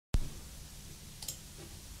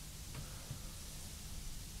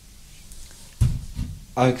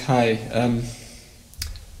Okay,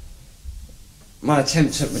 my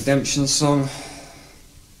attempt at redemption song.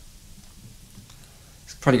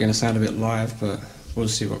 It's probably going to sound a bit live, but we'll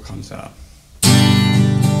see what comes out.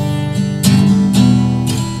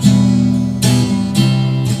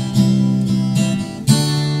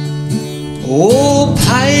 Oh,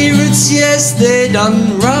 pirates, yes, they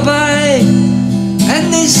done rob I,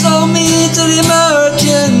 and they sold me to the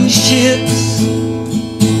merchant ships.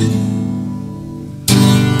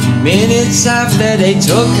 Minutes after they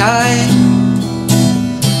took I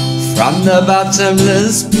from the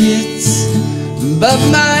bottomless pits, but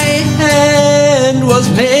my hand was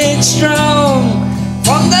made strong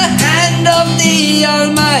from the hand of the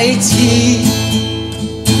Almighty.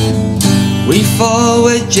 We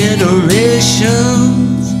forward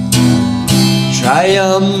generations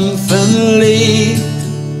triumphantly.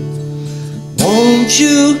 Won't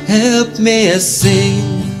you help me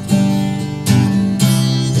sing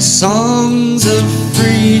the songs of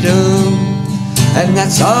freedom? And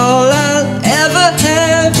that's all I'll ever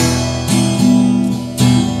have.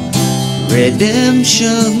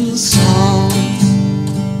 Redemption songs,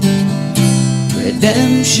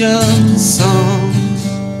 redemption songs.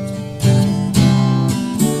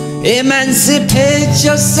 Emancipate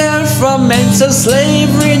yourself from mental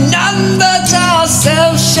slavery. None but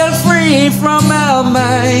ourselves shall free from our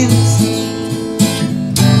minds.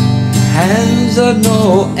 Hands of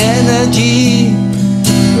no energy,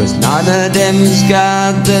 'cause none of them's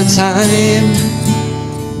got the time.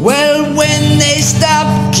 Well, when they stop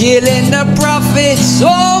killing the prophets,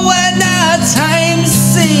 oh, when our times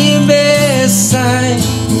seem beside.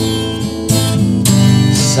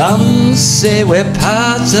 Some say we're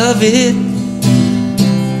part of it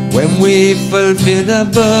when we fulfill the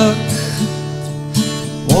book.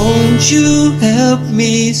 Won't you help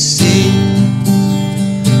me sing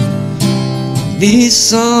these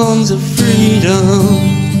songs of freedom?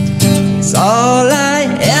 It's all I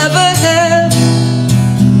ever have.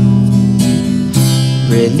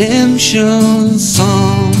 Redemption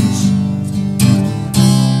songs,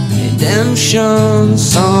 redemption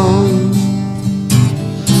songs.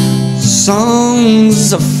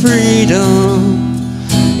 Songs of freedom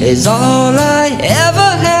is all I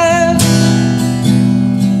ever have.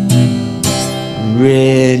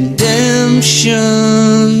 Redemption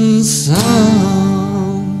songs.